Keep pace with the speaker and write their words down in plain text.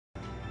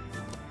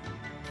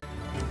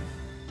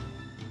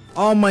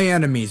All my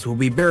enemies will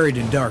be buried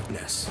in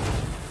darkness.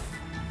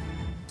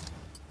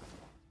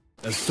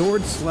 A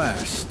sword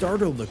slash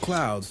startled the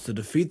clouds to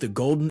defeat the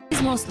golden.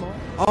 He's most loyal.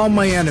 All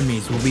my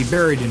enemies will be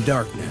buried in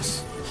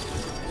darkness.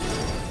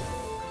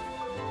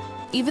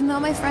 Even though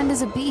my friend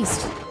is a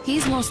beast,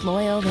 he's most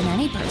loyal than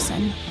any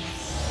person.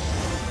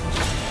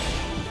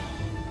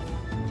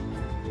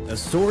 A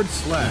sword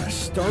slash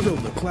startled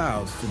the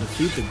clouds to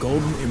defeat the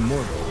golden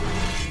immortal.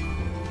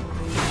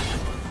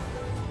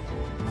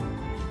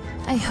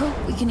 I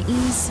hope we can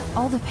ease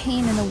all the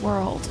pain in the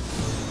world.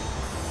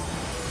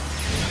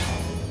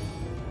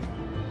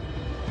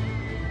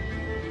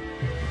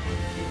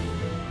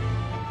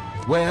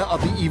 Where are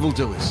the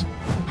evildoers?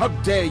 How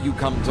dare you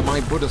come to my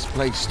Buddha's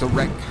place to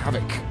wreak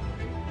havoc?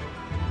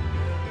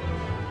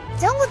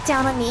 Don't look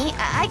down on me.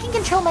 I can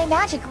control my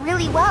magic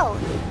really well.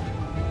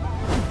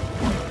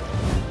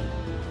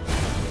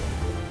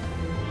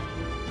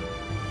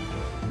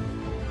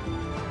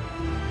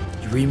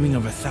 Dreaming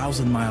of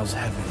 1,000 miles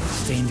heaven,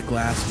 stained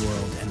glass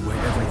world, and where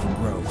everything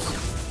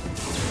grows.